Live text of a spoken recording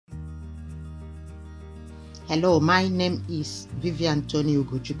Hello, my name is Vivian Tony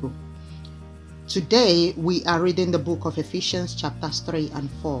Ugochukwu. Today we are reading the book of Ephesians chapters 3 and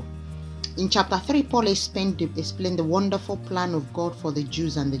 4. In chapter 3, Paul explained the wonderful plan of God for the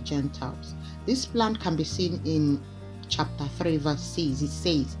Jews and the Gentiles. This plan can be seen in chapter 3 verse 6. It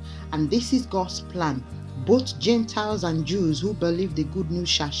says, "And this is God's plan. Both Gentiles and Jews who believe the good news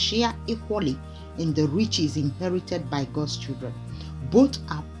shall share equally in the riches inherited by God's children. Both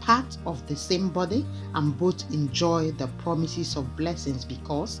are part of the same body and both enjoy the promises of blessings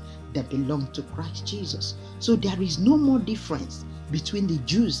because they belong to Christ Jesus." So there is no more difference between the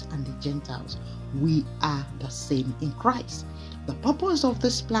Jews and the Gentiles. We are the same in Christ. The purpose of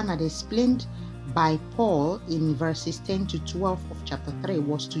this plan, as explained by Paul in verses 10 to 12 of chapter 3,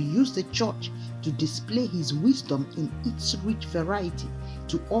 was to use the church to display his wisdom in its rich variety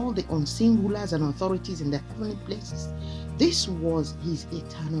to all the unseen rulers and authorities in the heavenly places. This was his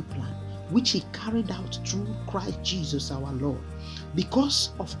eternal plan, which he carried out through Christ Jesus our Lord. Because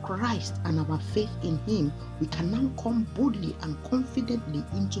of Christ and our faith in him, we can now come boldly and confidently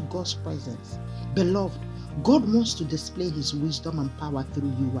into God's presence. Beloved, God wants to display his wisdom and power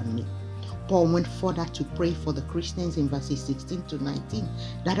through you and me. Paul went further to pray for the Christians in verses 16 to 19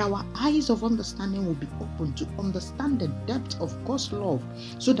 that our eyes of understanding will be open to understand the depth of God's love,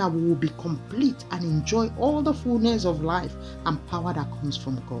 so that we will be complete and enjoy all the fullness of life and power that comes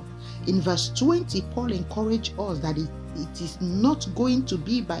from God. In verse 20, Paul encouraged us that it is not going to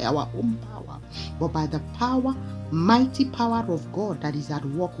be by our own power, but by the mighty power of God that is at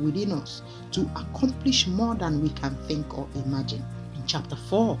work within us to accomplish more than we can think or imagine. In chapter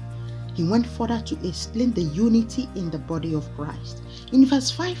 4, he went further to explain the unity in the body of Christ. In verse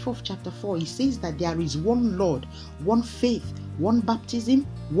 5 of chapter 4, he says that there is one Lord, one faith, one baptism,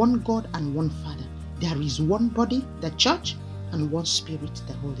 one God and one Father. There is one body, the church, and one Spirit,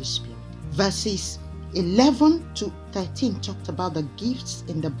 the Holy Spirit. Verses 11 to 13 talked about the gifts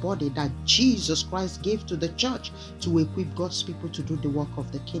in the body that Jesus Christ gave to the church to equip God's people to do the work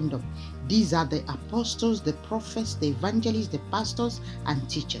of the kingdom. These are the apostles, the prophets, the evangelists, the pastors, and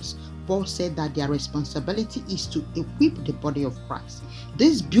teachers. Paul said that their responsibility is to equip the body of Christ.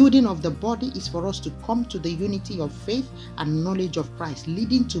 This building of the body is for us to come to the unity of faith and knowledge of Christ,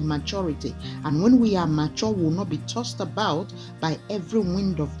 leading to maturity. And when we are mature, we will not be tossed about by every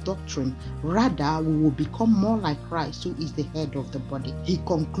wind of doctrine. Rather, we will become more like Christ, who is the head of the body. He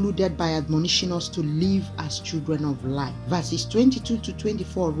concluded by admonishing us to live as children of light. Verses 22 to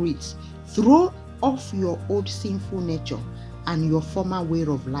 24 reads, "Throw off your old sinful nature and your former way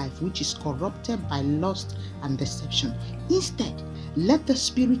of life, which is corrupted by lust and deception. Instead, let the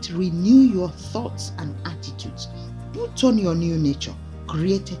Spirit renew your thoughts and attitudes. Put on your new nature,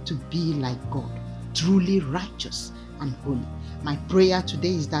 created to be like God, truly righteous and holy." My prayer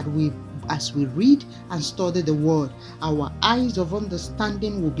today is that as we read and study the word, our eyes of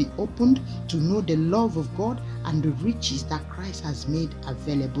understanding will be opened to know the love of God and the riches that Christ has made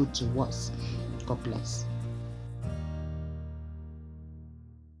available to us. God bless.